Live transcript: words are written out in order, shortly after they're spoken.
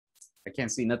I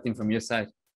can't see nothing from your side.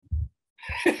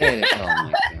 Hey, oh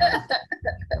my God.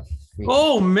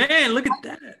 Oh man, look at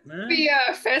that, man. Be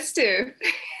festive.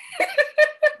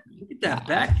 Look at that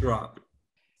backdrop.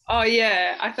 Oh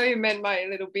yeah, I thought you meant my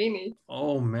little beanie.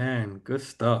 Oh man, good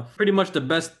stuff. Pretty much the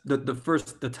best,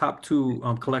 the top two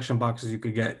collection boxes you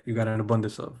could get. You got an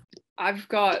abundance of. I've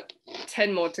got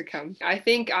 10 more to come. I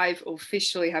think I've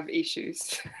officially have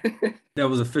issues. That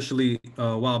was officially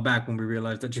a while back when we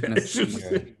realized that you had issues.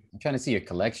 I'm trying to see your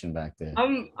collection back there.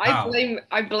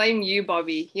 I blame you,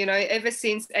 Bobby. You know, ever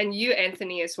since, and you,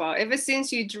 Anthony, as well. Ever since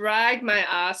you dragged my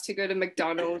ass to go to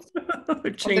McDonald's,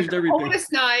 It changed everything.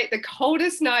 The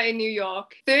coldest night in New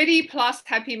York, 30 plus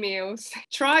Happy Meals.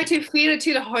 Try to feed it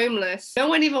to the homeless. No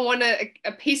one even wanted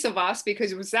a piece of us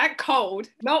because it was that cold.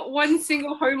 Not one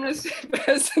single homeless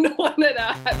person wanted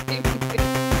a Happy Meal.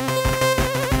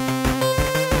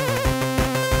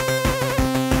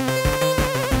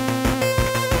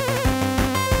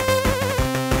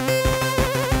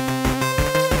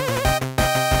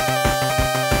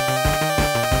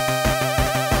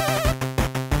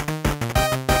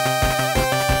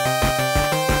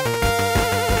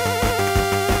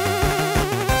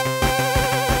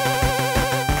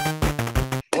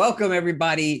 Welcome,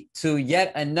 everybody, to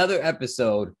yet another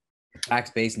episode of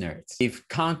BackSpace Nerds. We've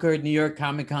conquered New York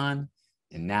Comic Con,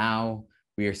 and now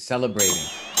we are celebrating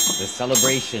the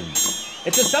celebrations.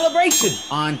 It's a celebration.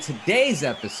 On today's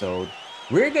episode,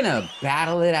 we're going to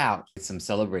battle it out with some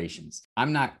celebrations.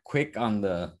 I'm not quick on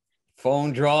the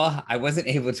phone draw. I wasn't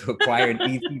able to acquire an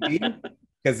ETB,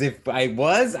 because if I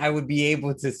was, I would be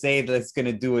able to say let's going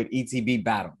to do an ETB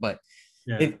battle. But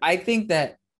I think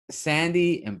that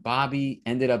Sandy and Bobby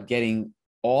ended up getting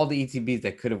all the ETBs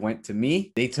that could have went to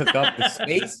me. They took up the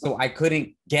space, so I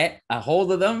couldn't get a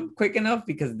hold of them quick enough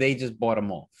because they just bought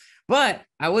them all. But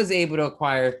I was able to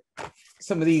acquire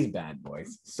some of these bad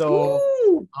boys. So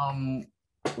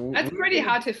that's pretty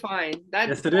hard to find.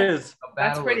 Yes, it is.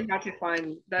 That's pretty hard to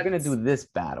find. We're gonna do this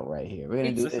battle right here. We're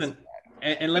gonna do this.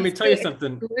 And let me tell you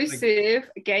something. Exclusive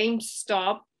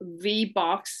Gamestop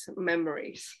V-Box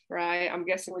memories, right? I'm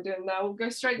guessing we're doing that. We'll go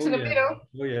straight to the middle.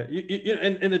 Oh yeah,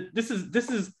 this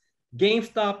is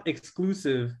GameStop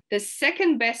exclusive. The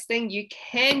second best thing you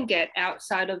can get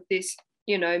outside of this,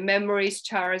 memories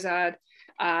Charizard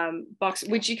box,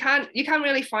 which you can't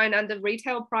really find under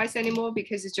retail price anymore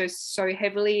because it's just so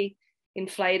heavily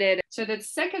inflated. So the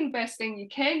second best thing you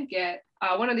can get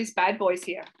one of these bad boys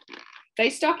here. They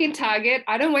stock in Target.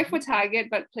 I don't work for Target,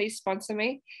 but please sponsor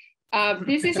me.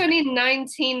 This is only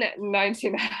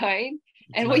 $19.99.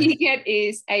 And what you get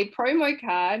is a promo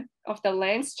card of the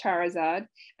Lance Charizard.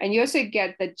 And you also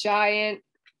get the giant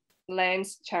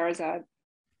Lance Charizard.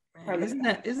 Isn't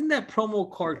that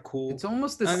promo card cool? It's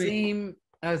almost the same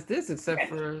as this, except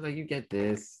for like you get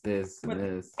this.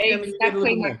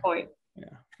 Exactly my point.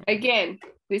 Yeah. Again,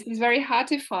 this is very hard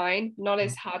to find, not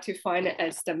as hard to find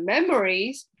as the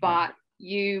memories, but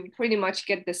you pretty much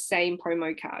get the same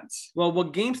promo cards. Well,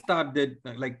 what GameStop did,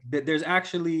 there's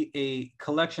actually a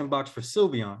collection box for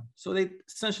Sylveon. So they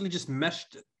essentially just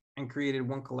meshed it and created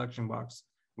one collection box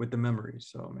with the memories.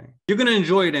 So, man, you're going to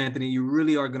enjoy it, Anthony. You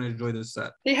really are going to enjoy this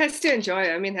set. He has to enjoy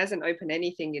it. I mean, it hasn't opened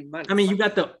anything in months. I mean, you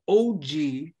got the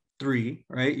OG 3,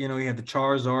 right? You have the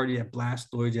Charizard, you have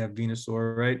Blastoise, you have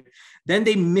Venusaur, right? Then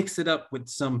they mix it up with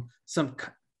some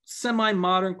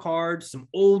semi-modern cards, some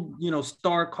old,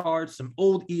 star cards, some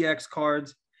old EX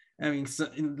cards. I mean,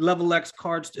 level X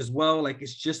cards as well. Like,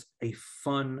 it's just a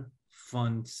fun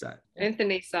set.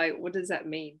 Anthony's like, what does that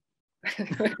mean?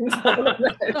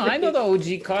 No, I know the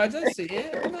OG cards. I see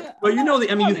it. Well, you have to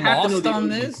know the on OG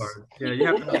this. Cards. Yeah, you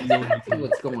have to know the OG cards.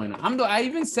 What's going on? I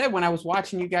even said when I was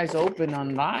watching you guys open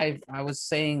on live, I was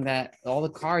saying that all the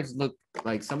cards look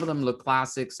like some of them look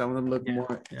classic, some of them look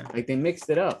more like they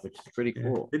mixed it up, which is pretty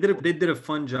cool. They did a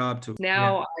fun job too.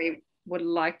 Now I would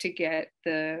like to get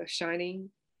the shiny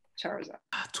Charizard.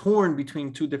 Torn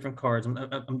between two different cards.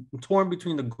 I'm torn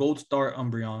between the Gold Star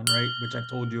Umbreon, right, which I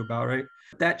told you about, right?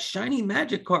 That shiny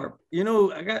Magikarp.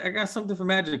 I got something for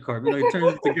Magikarp. He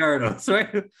turns into Gyarados,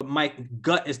 right? My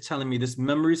gut is telling me this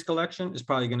memories collection is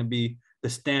probably going to be the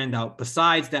standout.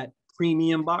 Besides that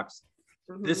premium box,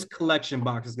 this collection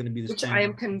box is going to be the standout. Which I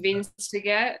am convinced to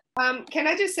get. Can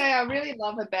I just say I really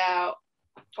love about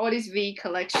all these V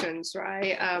collections,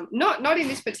 right? Not in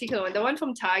this particular one. The one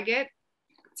from Target.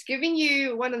 It's giving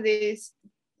you one of these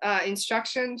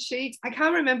instruction sheets. I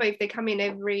can't remember if they come in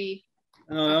every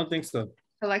No, I don't think so.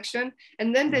 Collection.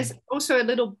 And then there's also a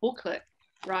little booklet,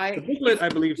 right? The booklet, I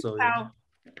believe so.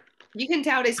 You can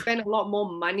tell they spend a lot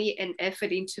more money and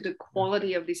effort into the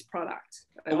quality of this product.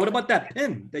 But what about that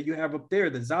pin that you have up there,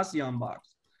 the Zacian box?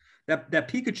 That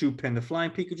Pikachu pin, the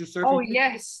flying Pikachu surfing. Oh, pin,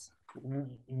 yes.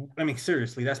 I mean,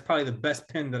 seriously, that's probably the best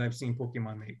pin that I've seen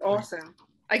Pokemon make. Awesome.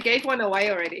 I gave one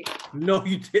away already. No,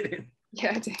 you didn't.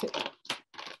 Yeah, I did.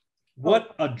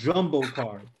 What a jumbo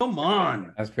card. Come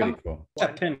on. That's pretty cool.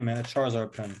 That pin, man, that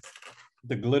Charizard pin.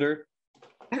 The glitter.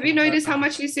 Have you noticed how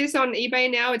much this is on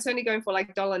eBay now? It's only going for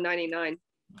like $1.99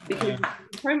 because it's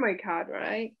a promo card,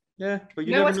 right? Yeah, but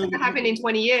You know what's going to happen in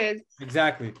 20 years?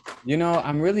 Exactly. You know,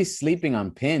 I'm really sleeping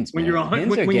on pins. When man. you're on, pins are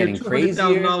when you're getting crazier.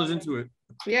 $200,000 into it.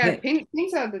 Yeah,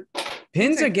 pins are the...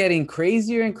 Pins are getting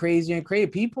crazier and crazier and crazier.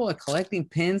 People are collecting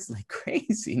pins like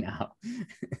crazy now.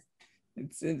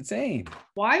 It's insane.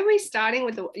 Why are we starting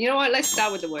with the... You know what? Let's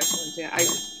start with the worst ones. Yeah, I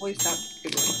always start with the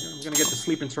good ones. I'm going to get the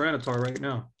sleeping Tyranitar right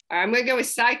now. All right, I'm going to go with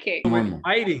Psychic. Normal.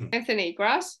 Hiding. Anthony,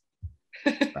 grass?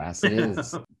 Grass it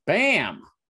is. Bam.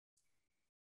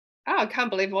 Oh, I can't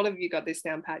believe all of you got this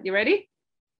down, Pat. You ready?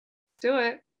 Do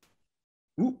it.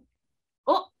 Ooh.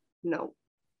 Oh, no.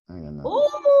 I don't know.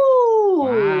 Oh!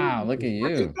 Wow, look at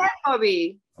Look you. at that,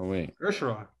 Bobby. Oh, wait.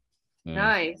 Ursula. Yeah.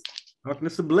 Nice.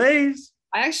 Darkness ablaze.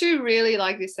 I actually really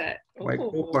like this set. Right,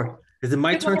 Ooh. go for it. Is it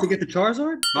my turn to get the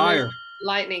Charizard? Fire.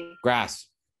 Lightning. Grass.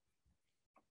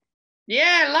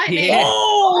 Yeah, lightning. Yeah.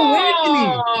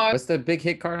 Oh! What's the big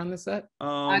hit card on this set?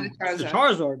 the It's the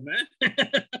Charizard, man.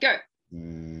 Go.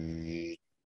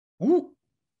 Ooh.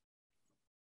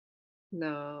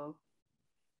 No.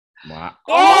 Wow.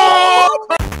 Oh!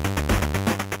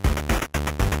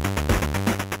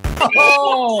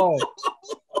 Oh!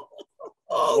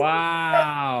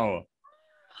 Wow.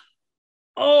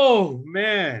 Oh,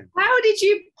 man. How did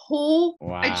you pull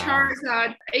Wow. a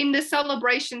Charizard in the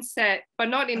celebration set, but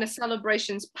not in the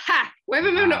celebrations pack? We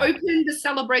haven't even Wow. opened the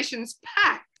celebrations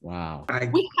pack. Wow.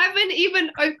 We haven't even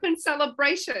opened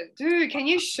celebration. Dude, can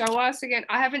you show us again?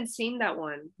 I haven't seen that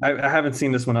one. I haven't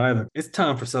seen this one either. It's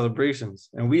time for celebrations,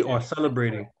 and we are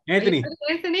celebrating. Anthony,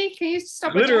 Anthony, can you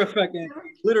stop? glitter effect,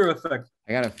 Anthony. Glitter effect.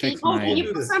 I gotta fix Can you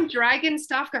my. put some dragon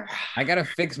stuff? Go. I gotta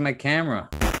fix my camera.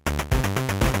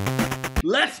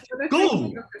 Let's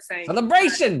go.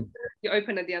 Celebration. You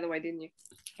opened it the other way, didn't you?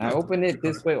 I open it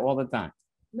this way all the time.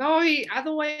 No,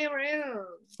 other way around.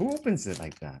 Who opens it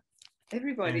like that?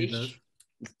 Everybody.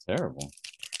 It's terrible.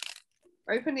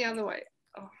 Open the other way.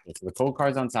 Oh. So the cold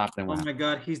card's on top. Then Oh what? my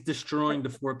God, he's destroying the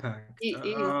 4-pack. He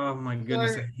is. Oh my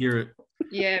goodness, I hear it.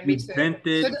 Yeah, me You too. bent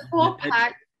it. So the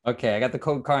 4-pack. Okay, I got the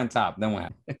cold card on top. Then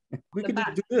what? We The can back.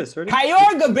 just do this. Ready?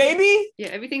 Kyorga, baby. Yeah,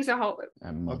 everything's a whole.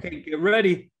 Okay, get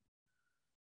ready.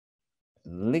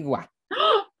 Ligua.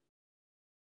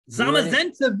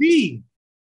 Zamazenta V.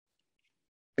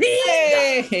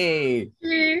 Hey,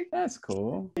 Yeah. that's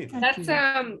cool.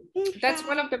 That's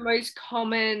one of the most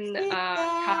common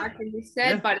cards in this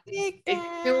set, Yeah. but it's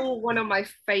still one of my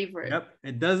favorites. Yep.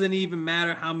 It doesn't even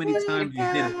matter how many times you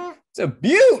hit it. It's a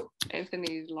beaut.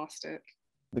 Anthony's lost it.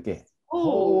 Look at.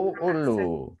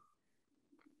 Oh,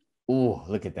 Oh,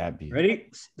 look at that beaut.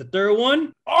 Ready? The third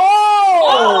one.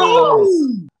 Oh!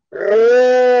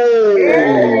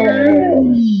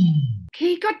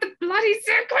 He got the bloody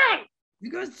second.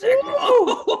 You got sick.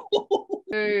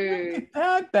 Dude.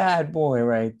 That bad boy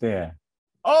right there.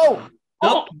 Oh!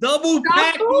 Double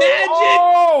pack Double. magic.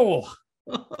 Oh!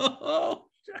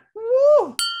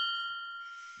 Woo.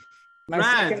 My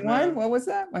Rad, second man. one? What was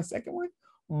that? My second one?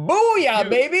 Booyah,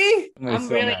 baby! I'm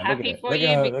really happy for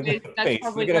you because that's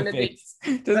probably Look at her gonna be. face.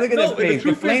 Just look at No, the the face. The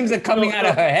truth flames is- are coming no, out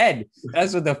of no. her head.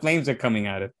 That's what the flames are coming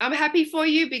out of. I'm happy for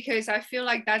you because I feel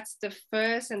like that's the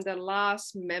first and the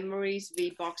last memories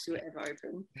V box you ever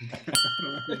open.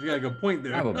 You got a good point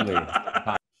there. Probably.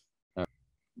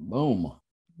 Boom. All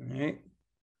right.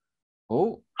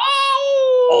 Oh.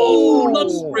 Oh, love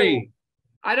spray.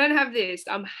 I don't have this.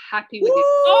 I'm happy with it. Woo!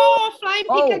 Oh, flying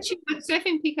Oh. Pikachu,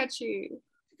 surfing Pikachu.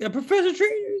 Got Professor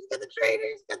Trainers. Got the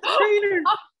trainers. Got the trainers.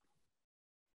 Oh.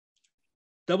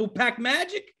 Double pack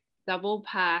magic. Double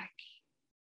pack.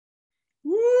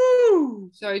 Woo!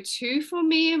 So 2 for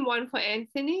me and 1 for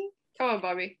Anthony. Come on,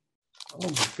 Bobby. Oh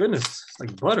my goodness, it's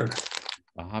like butter.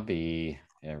 Bobby.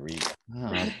 There we go.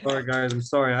 Oh, Sorry guys, I'm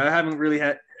sorry. I haven't really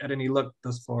had any luck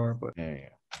thus far, but there you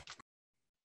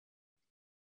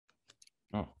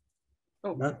go.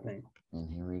 Oh, nothing. And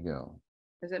here we go.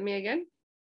 is it me again?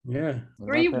 Yeah.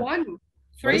 What about that? 3-1. What,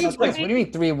 3 is this? What do you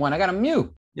mean 3-1? I got a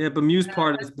Mew. Yeah, but Mew's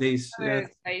part of this base. Yeah.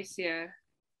 Space, yeah.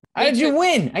 How did you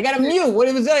win? I got a Mew.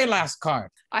 What was your last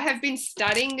card? I have been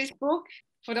studying this book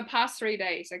for the past 3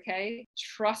 days, okay?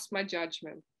 Trust my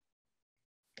judgment.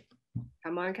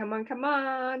 Come on, come on, come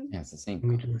on. Yeah, it's the same.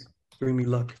 Bring me joy. Bring me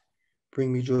luck.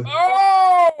 Bring me joy.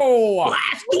 Oh!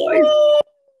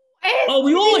 Oh,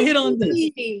 we all hit on this.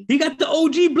 He got the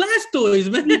OG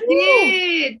Blastoise, man. He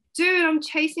did. Dude, I'm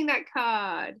chasing that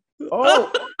card.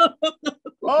 Oh,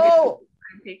 oh,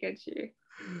 Pikachu.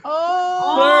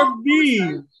 oh. Kirby.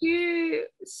 So cute.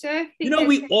 Surf You know,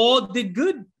 we Pikachu. all did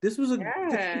good. This was a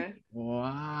Yeah.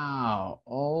 Wow.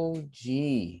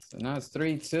 OG. So now it's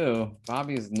 3-2.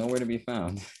 Bobby is nowhere to be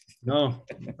found. No,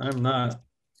 I'm not.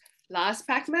 Last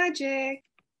pack magic.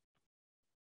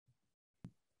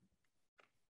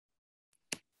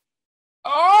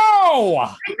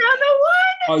 Oh! Another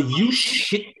one. Are you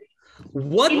shit?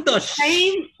 What In the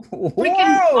same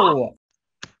Whoa!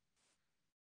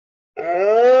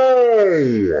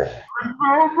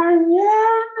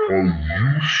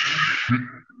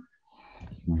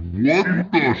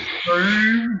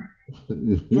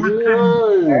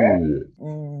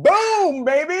 Boom,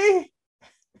 baby!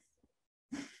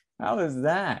 How is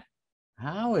that?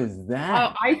 How is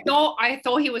that? Oh, I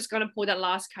thought he was gonna pull that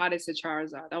last card as a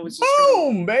Charizard. That was just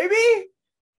Boom, baby!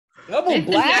 Double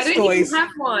Anthony, I don't even Blastoise. have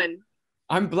one.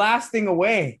 I'm blasting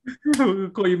away. We'll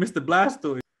call you Mr.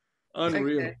 Blastoise.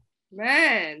 Unreal. Okay.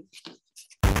 Man.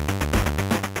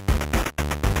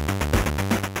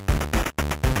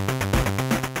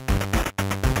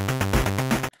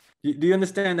 Do you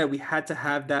understand that we had to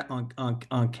have that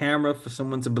on camera for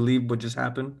someone to believe what just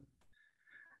happened?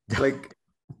 Like,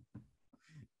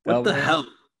 what the Double hell?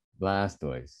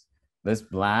 Blastoise. Let's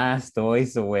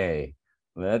Blastoise away.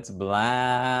 Let's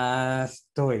Blastoise.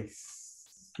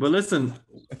 Well, listen,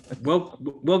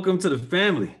 welcome to the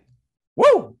family.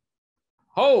 Woo!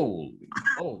 Holy.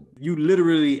 You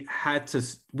literally had to,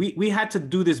 we had to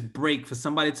do this break for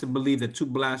somebody to believe that 2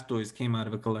 Blastoise came out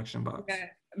of a collection box. Yeah.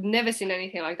 I've never seen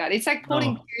anything like that. It's like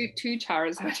pulling two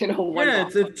Charizard in one. Yeah,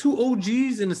 box. it's 2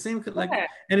 OGs in the same, like, Yeah.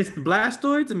 and it's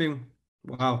Blastoids. I mean,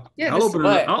 wow. Yeah, I'll open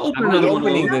But I'll open I'm not another one.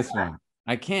 opening this one.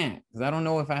 I can't because I don't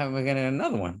know if I ever get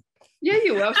another one. Yeah,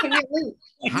 you will. Send me a link.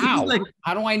 How? Like,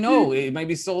 How do I know? It might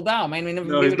be sold out. Might never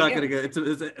no, be he's able not to gonna get get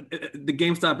it. The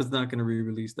GameStop is not gonna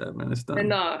re-release that, man. It's done. And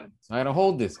no. So I gotta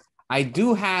hold this. I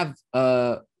do have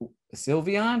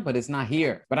Sylveon, but it's not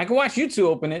here. But I can watch you two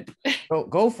open it.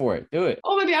 Go for it. Do it.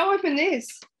 Oh, maybe I'll open this.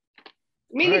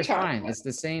 Mini Alright, Charizard. fine. It's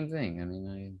the same thing. I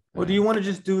mean, Well, do you want to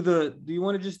just do the? I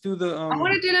want to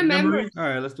do the memory. All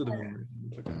right, let's do the memory.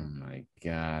 Oh my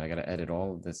god, I gotta edit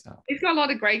all of this out. He's got a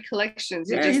lot of great collections.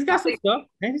 Yeah, It's he's just got some nothing, stuff.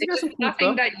 Hey, he's it's got some just cool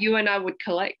nothing stuff. that you and I would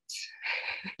collect.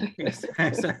 He's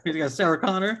got Sarah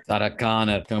Connor.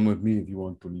 Sarakana, come with me if you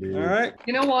want to live. All right.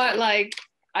 You know what? Like,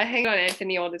 I hang on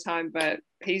Anthony all the time, but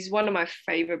he's one of my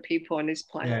favorite people on this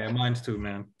planet. Yeah, mine's too,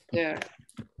 man. Yeah.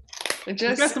 It He's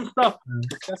got just some stuff, man.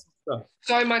 He's got some stuff.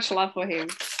 so much love for him.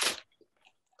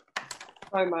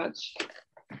 So much.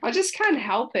 I just can't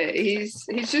help it. He's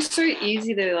just so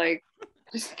easy to like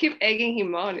just keep egging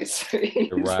him on. It's so easy.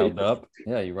 You're riled up.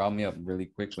 Yeah, you riled me up really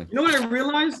quickly. You know what I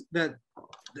realized? That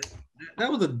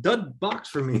was a dud box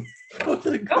for me. That was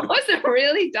a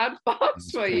really dud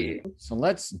box for you. So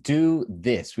let's do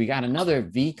this. We got another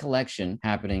V collection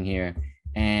happening here.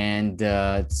 And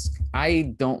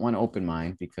I don't want to open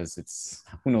mine because it's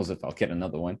who knows if I'll get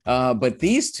another one. But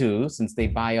these two, since they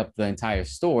buy up the entire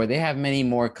store, they have many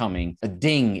more coming. A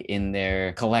ding in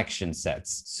their collection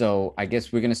sets. So I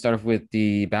guess we're gonna start off with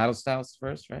the Battle Styles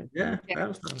first, right? Yeah.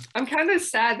 I'm kind of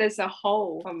sad there's a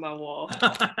hole on my wall.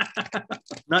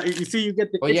 Now you see, you get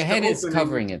the. Well, your head is opening.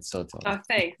 covering it, so tall. Oh,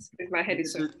 thanks. Because my head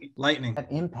is so. Lightning. That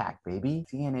Impact, baby.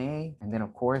 TNA, and then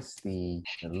of course the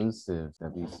elusive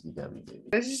WCW, baby.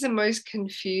 This is the most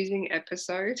confusing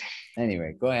episode.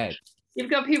 Anyway, go ahead. You've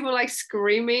got people like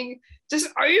screaming, just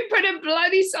open a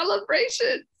bloody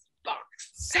celebration box.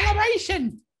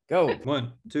 Celebration. Go.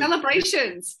 1, 2.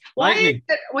 Celebrations. Why is Lightning.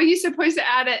 it, were you supposed to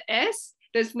add an S?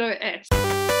 There's no S.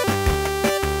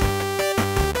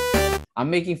 I'm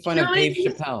making fun of Dave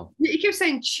Chappelle. You keep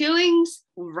saying chillings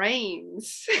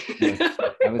reigns.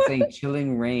 I was saying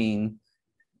chilling rain.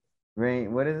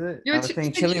 Rain, what is it? You're I was saying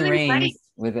saying chilling chilling rains rain.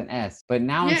 with an S. But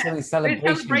now I'm Yeah, saying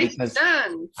celebration celebration because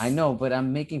dance. I know, but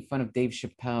I'm making fun of Dave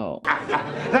Chappelle.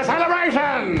 The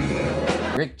celebration!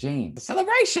 Rick James. The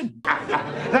celebration.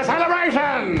 The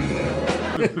celebration!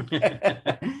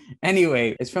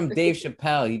 Anyway, it's from Dave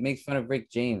Chappelle. He makes fun of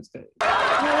Rick James. Go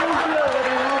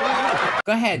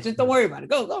ahead, just don't worry about it.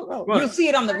 Go. What?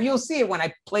 You'll see it when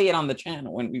I play it on the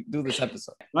channel when we do this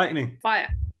episode. Lightning. Fire.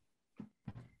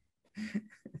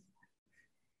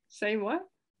 Say what?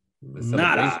 The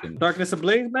Nada. celebration. Darkness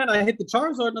Ablaze, man. I hit the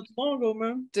Charizard not too long ago,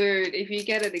 man. Dude, if you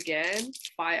get it again,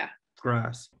 fire.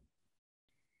 Grass.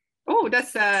 Oh,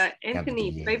 that's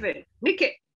Anthony's Yeah. favorite.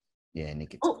 Nick. Yeah,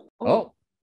 Nick. Oh, Oh,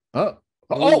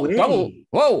 way. double.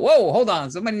 Whoa, hold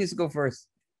on. Somebody needs to go first.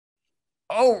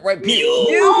 Oh, right. UV.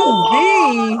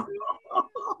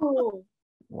 Oh,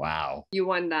 Wow. you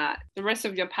won that. The rest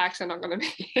of your packs are not going to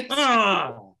be.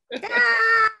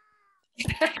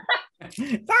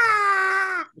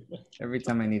 Every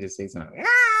time I need to say something.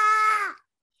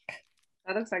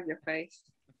 That looks like your face.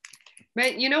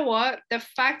 Man, you know what? The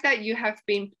fact that you have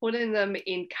been putting them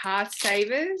in card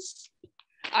savers,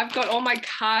 I've got all my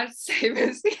card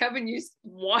savers. You haven't used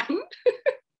one.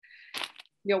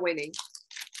 You're winning.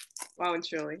 Wow, and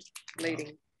truly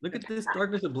leading. Look at this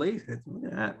Darkness Ablaze. Look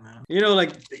at that, man. You know,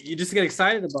 like you just get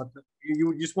excited about them.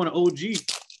 You just want an OG.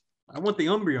 I want the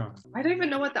Umbreon. I don't even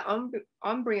know what the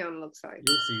Umbreon looks like.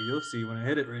 You'll see when I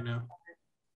hit it right now.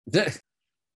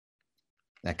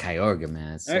 That Kyogre,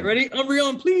 man. All right, ready?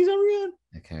 Umbreon, please, Umbreon.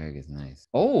 That Kyogre is nice.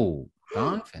 Oh,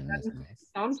 Donphin. That's nice.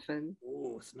 Donphin.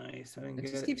 Oh, it's nice. I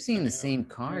just keep seeing the same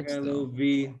cards, I got a though. little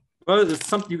V. Well, there's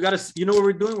something you gotta. You know what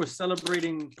we're doing? We're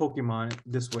celebrating Pokemon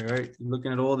this way, right?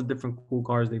 Looking at all the different cool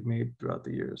cards they've made throughout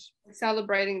the years. We're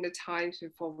celebrating the times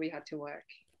before we had to work.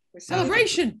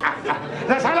 Celebration.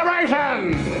 The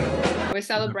celebration! We're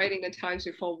celebrating the times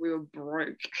before we were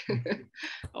broke.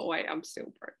 Oh wait, I'm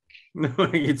still broke.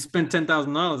 No, you'd spend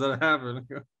 $10,000 at a happen.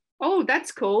 Oh,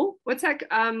 that's cool. What's that?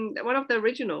 One of the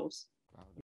originals.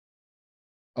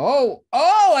 Oh,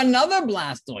 another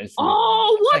Blastoise.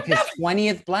 Oh, what like his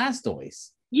 20th Blastoise.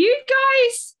 You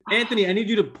guys. Anthony, I need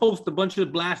you to post a bunch of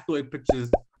Blastoise pictures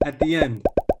at the end.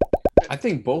 I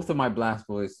think both of my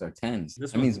Blastoise are 10s.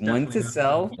 This That means one's one to definitely not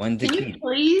sell, 10. one to Can you keep.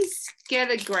 please get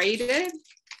it graded?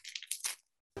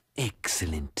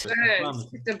 Excellent. Birds.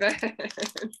 The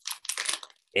bird.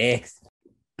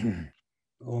 Excellent.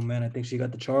 Oh man, I think she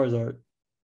got the Charizard.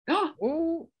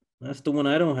 Oh, That's the one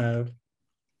I don't have.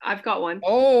 I've got one.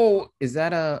 oh, is that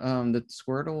the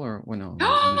Squirtle or well,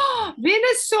 no?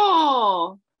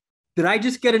 Venusaur. Did I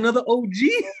just get another OG?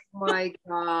 Oh my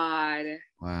god.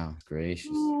 Wow,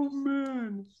 gracious. Oh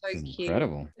man. So This is cute.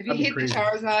 incredible. If you That'd be hit crazy. the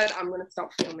Charizard, I'm gonna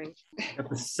stop filming. Got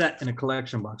the set in a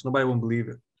collection box. Nobody won't believe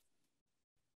it.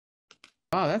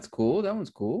 Oh, that's cool. That one's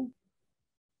cool.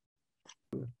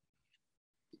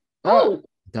 Oh,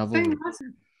 Double. same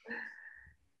person.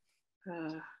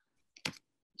 Did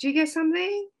you get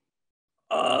something?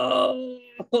 Oh,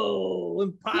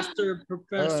 imposter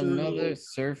professor. Another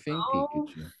surfing Oh.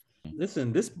 Pikachu.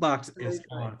 Listen, this box is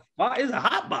on fire. It's a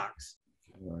hot box.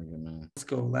 Man. Let's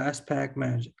go. Last pack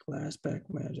magic. Last pack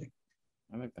magic.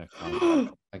 I like that card.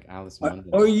 Like Alice Wonder.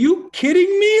 Are you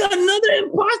kidding me? Another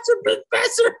imposter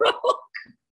professor.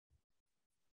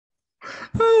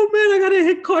 Oh man, I gotta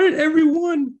hit card at every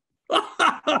one.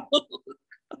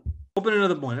 Open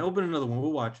another one. Open another one.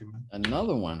 We'll watch you, man.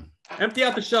 Another one. Empty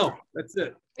out the shelf. That's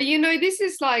it. You know, this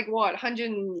is like what,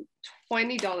 $120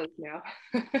 now.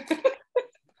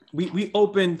 We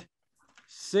opened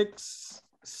six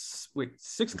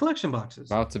collection boxes.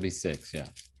 About to be 6, yeah.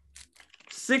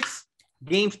 6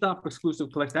 GameStop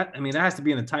exclusive collection. That, I mean, that has to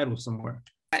be in the title somewhere.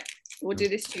 We'll do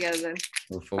this together then.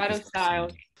 We're Battle focused style.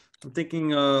 on I'm thinking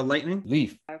lightning.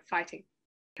 Leaf. Fighting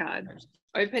card.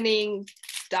 Opening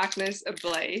Darkness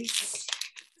Ablaze.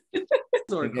 I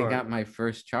think I got my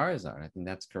first Charizard. I think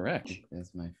that's correct.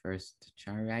 That's my first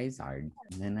Charizard.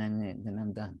 And then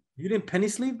I'm done. You didn't penny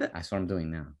sleeve that? That's what I'm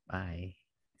doing now. Bye.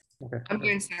 Okay. I'm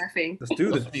going surfing. Let's do It's this.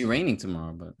 supposed to be raining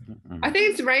tomorrow, but I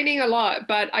think it's raining a lot,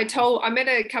 but I met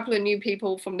a couple of new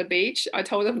people from the beach. I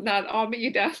told them that I'll meet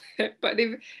you down there, but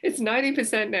if it's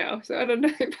 90% now, so I don't know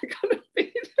if we're gonna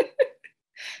be there.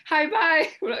 Hi, bye.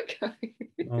 We're not going.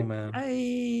 Oh man.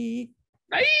 Bye.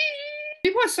 Bye.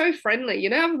 People are so friendly.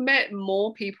 You know, I've met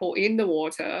more people in the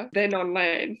water than on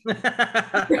land.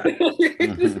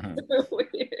 It's so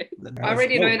weird. I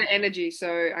already know the energy, so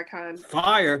I can't.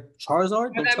 Fire.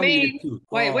 Charizard? Don't What tell I me you mean, get 2.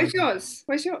 wait, where's yours?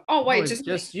 Where's your? Oh, wait, Oh, it's just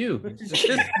just you.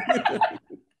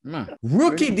 Come on.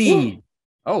 Rookie D.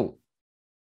 Oh,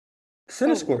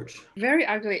 Cinescorch. very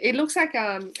ugly. It looks like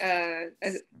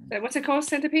what's it called?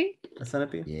 Centipede? A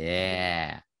centipede?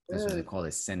 yeah. That's what they call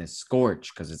it.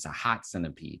 Scorch because it's a hot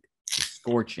centipede. It's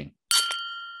scorching.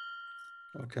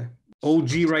 Okay.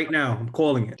 OG right now. I'm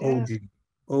calling it. Yeah.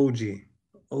 OG.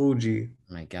 Oh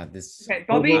my God, this. Okay,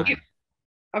 Bobby. Hold on.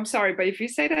 I'm sorry, but if you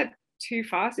say that too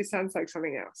fast, it sounds like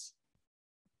something else.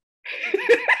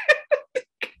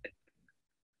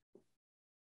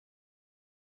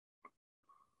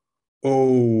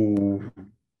 OG.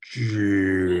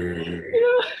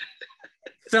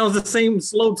 Sounds the same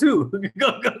slow too.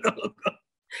 Go.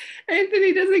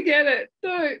 Anthony doesn't get it.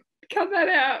 Don't cut that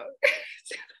out.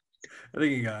 I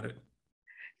think you got it.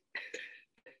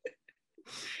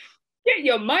 Get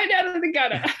your mind out of the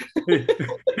gutter.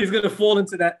 He's gonna fall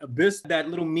into that abyss, that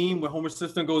little meme where Homer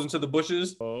Simpson goes into the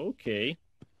bushes. Okay.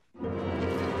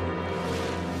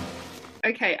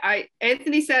 Okay,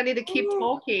 Anthony said I need to keep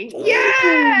talking. Oh,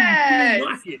 Yes!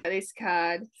 rock it. This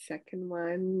card, second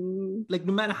one. Like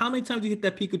no matter how many times you hit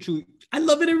that Pikachu, I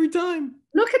love it every time.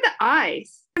 Look at the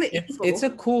eyes. It's a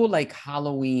cool like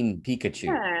Halloween Pikachu.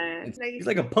 Yeah. He's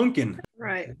like a pumpkin.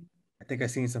 Right. I think I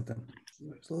seen something.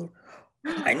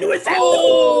 I knew it.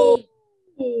 Oh!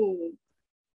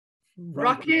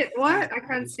 Rocket, what? I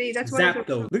can't see. That's what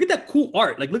Zapdos. Look at that cool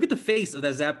art. Like, look at the face of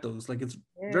that Zapdos. Like, it's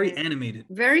very animated.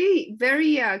 Very,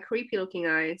 very creepy looking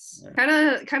eyes.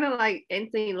 Yeah. Kind of like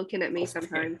Anthony looking at me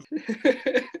sometimes.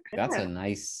 That's a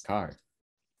nice card.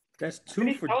 That's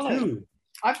two for two.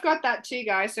 I've got that too,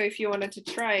 guys. So if you wanted to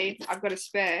trade, I've got a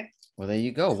spare. Well, there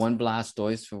you go. One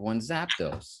Blastoise for one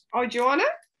Zapdos. Oh, do you want it?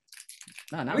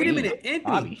 No, not Wait me. a minute,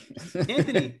 Anthony.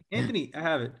 Anthony, I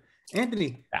have it.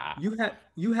 Anthony,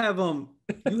 you have a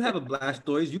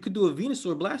Blastoise. You could do a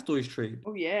Venusaur Blastoise trade.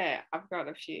 Oh yeah, I've got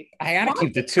a few. I gotta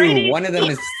keep the two. One of them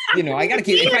is, I gotta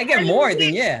keep. If I get more,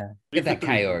 then yeah. Get that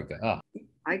Kyogre. Oh.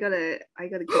 I gotta.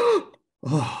 Oh,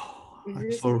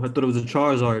 I thought it was a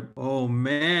Charizard. Oh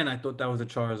man, I thought that was a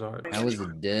Charizard. That was a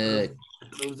dick.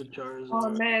 That was a Charizard. Oh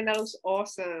man, that was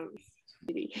awesome.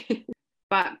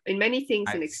 But in many things,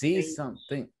 I see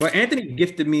something. Well, Anthony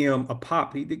gifted me a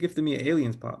pop. He did gifted me an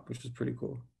Aliens pop, which was pretty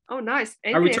cool. Oh, nice.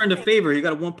 Anthony, I returned a favor. He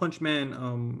got a One Punch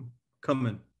Man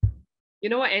coming. You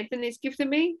know what Anthony's gifted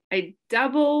me? A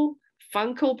double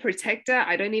Funkle protector.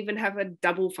 I don't even have a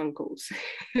double Funkles.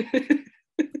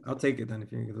 I'll take it then if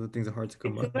those things are hard to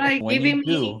come by. Like giving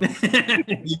me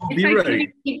be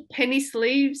ready. Penny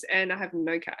sleeves and I have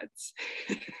no cards.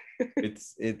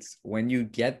 It's when you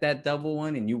get that double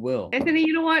one, and you will. Anthony,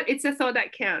 you know what? It's a thought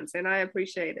that counts, and I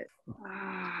appreciate it.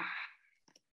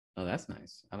 Oh, that's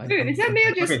nice. I like Dude, is that me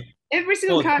or just every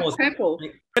single card is purple?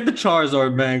 Get the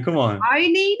Charizard, man. Come on. I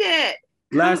need it.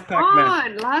 Last pack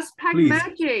magic. Last pack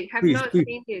magic. Have not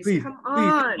seen this. Come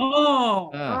on.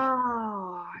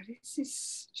 Oh, this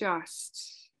is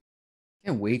just.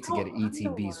 Can't wait to get an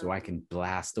ETB so I can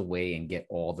blast away and get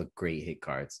all the great hit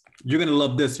cards. You're gonna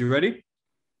love this. You ready?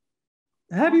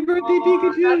 Happy birthday,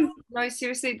 Pikachu! No,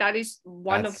 seriously, that is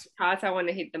one of the cards I want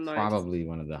to hit the most. Probably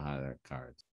one of the higher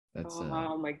cards. That's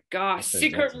oh my gosh,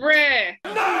 secret rare!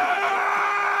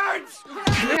 Nerds!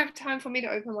 Do you have time for me to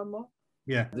open one more?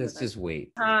 Yeah. Let's just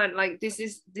wait. Like this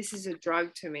is a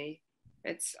drug to me.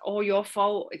 It's all your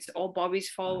fault. It's all Bobby's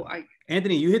fault.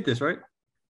 Anthony, you hit this, right?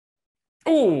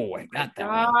 Oh, I got that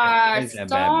one.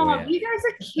 Stop. You guys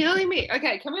are killing me.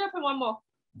 Okay, can we open one more?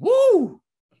 Woo!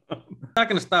 I'm not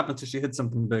gonna stop until she hits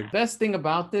something big. Best thing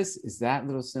about this is that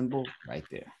little symbol right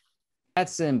there. That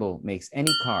symbol makes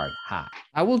any card hot.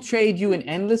 I will trade you an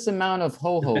endless amount of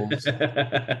ho-hos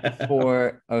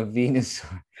for a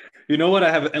Venusaur. You know what?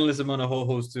 I have an endless amount of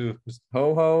ho-hos too.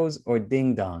 Ho-hos or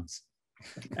ding-dongs.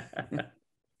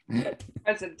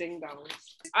 That's a ding-dong.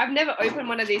 I've never opened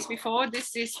one of these before.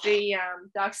 This is the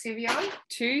Dark Sivion.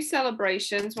 2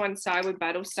 celebrations, one side with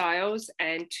Battle Styles,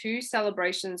 and 2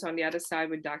 celebrations on the other side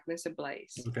with Darkness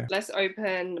Ablaze. Okay. Let's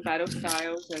open the Battle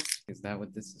Styles. Is that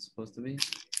what this is supposed to be?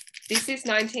 This is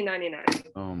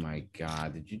 $19.99. Oh my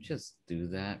God. Did you just do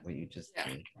that? What you just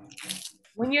did?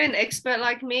 When you're an expert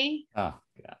like me, oh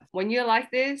God. When you're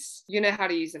like this, you know how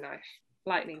to use a knife.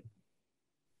 Lightning.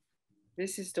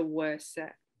 This is the worst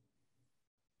set.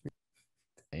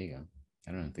 There you go.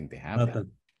 I don't think they have that.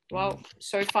 Well,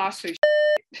 so far, so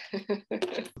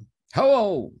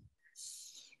Ho!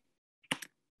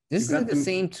 This is the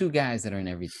same 2 guys that are in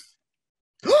everything.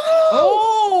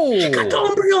 Oh! She got the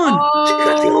Umbreon! She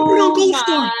got the Umbreon Gold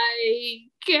Star! Oh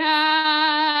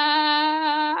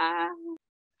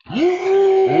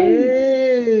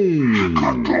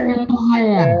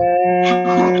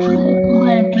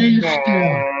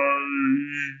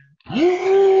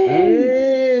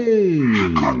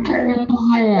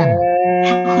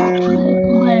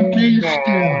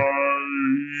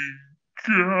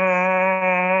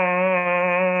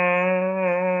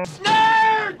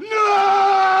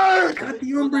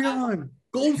Umbreon!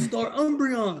 Gold Star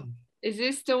Umbreon! Is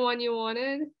this the one you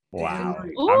wanted? Wow.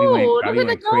 Oh, look at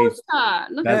the Gold Star.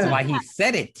 That's why he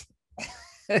said it.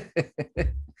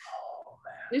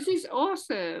 This is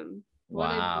awesome.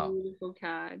 Wow. What a beautiful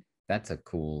card. That's a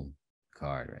cool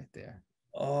card right there.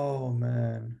 Oh,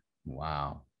 man.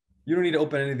 Wow. You don't need to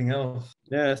open anything else.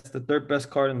 Yeah, it's the 3rd best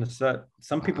card in the set.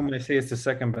 Some people may say it's the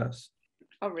 2nd best.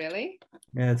 Oh, really?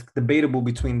 Yeah, it's debatable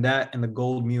between that and the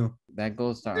Gold Mew. That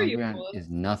Gold Star Umbreon is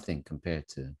nothing compared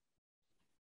to...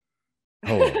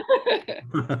 Oh.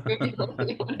 You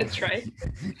want to trade?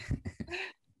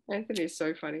 Anthony is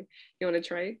so funny. You want to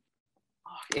trade?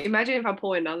 Oh, imagine if I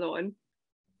pull another one.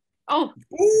 Oh.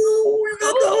 Ooh, you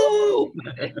got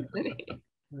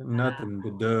the Nothing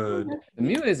but dud. The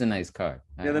Mew is a nice card.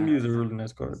 Yeah, the Mew is a really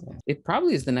nice card. It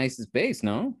probably is the nicest base,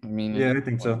 no? I mean, Yeah, I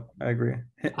think so. I agree.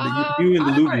 The I Mew and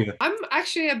the don't know. Lugia. I'm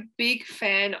actually a big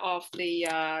fan of the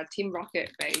Team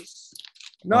Rocket base.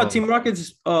 No, Oh. Team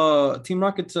Rocket's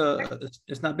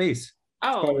it's not base.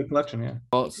 It's part of Oh, the collection, yeah.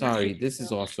 Oh, sorry. This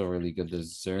is also really good. The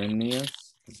Xerneas,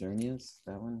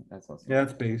 that one. That's also. Yeah,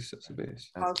 that's base. That's a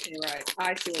base. okay, right.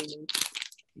 I see what you mean.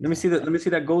 Let me see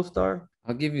that gold star.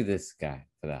 I'll give you this guy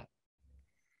for that.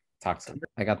 Toxic.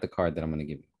 I got the card that I'm gonna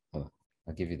give you. Hold on.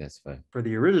 I'll give you this For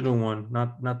the original one,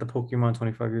 not the Pokemon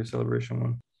 25-year celebration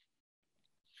one.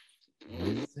 What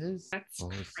is this? That's Star.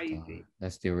 crazy.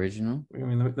 That's the original. I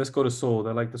mean, let's go to sold.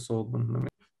 I like the sold one.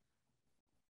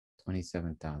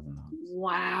 $27,000.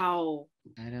 Wow.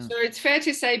 I don't. So it's fair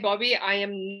to say, Bobby, I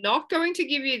am not going to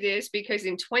give you this because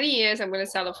in 20 years, I'm going to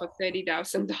sell it for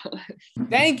 $30,000.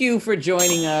 Thank you for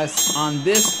joining us on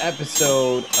this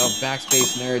episode of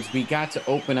Backspace Nerds. We got to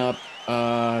open up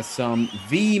some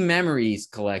V Memories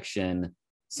collection.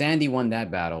 Sandy won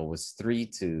that battle. It was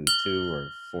 3-2 or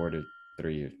 4-3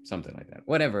 or something like that.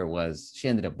 Whatever it was, she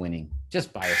ended up winning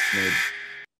just by a smidge.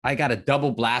 I got a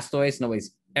double Blastoise.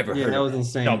 Nobody's ever heard that of was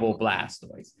insane. double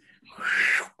Blastoise.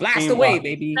 Blast Same away, box.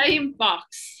 baby. Same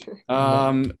box.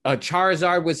 A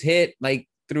Charizard was hit like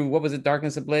through what was it,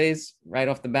 Darkness Ablaze, right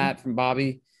off the bat from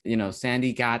Bobby. You know,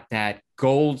 Sandy got that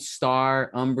gold star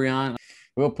Umbreon.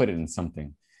 We'll put it in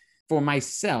something. For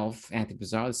myself, Anthony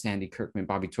Pizarro, Sandy, Kirkman,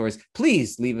 Bobby Torres,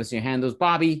 please leave us your handles.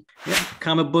 Bobby. Yeah,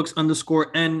 comic books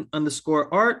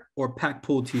 _N_art or pack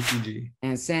pull TCG.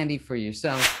 And Sandy for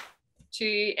yourself.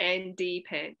 2ND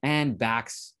pen. And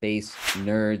Backspace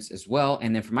Nerds as well.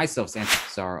 And then for myself, Sandy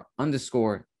Pizarro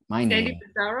 _ my Sandy name.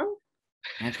 Pizarro?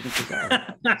 Anthony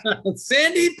Pizarro.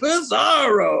 Sandy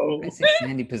Pizarro. I said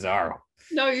Sandy Pizarro.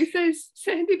 No, you said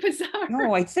Sandy Pizarro.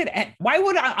 No, I said, why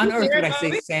would I on earth would I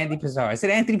say Sandy Pizarro? I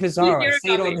said Anthony Pizarro. I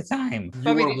say it all the time.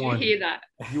 Bobby, did you hear that?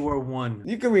 You are one.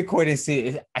 You can record and see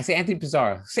it. I say Anthony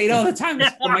Pizarro. Say it all the time.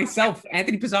 It's for myself,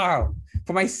 Anthony Pizarro.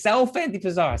 For myself, Anthony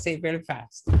Pizarro. I say it very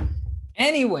fast.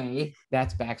 Anyway,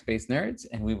 that's Backspace Nerds,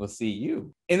 and we will see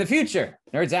you in the future.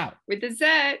 Nerds out. With the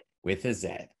Z. With a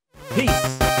Z.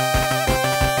 Peace.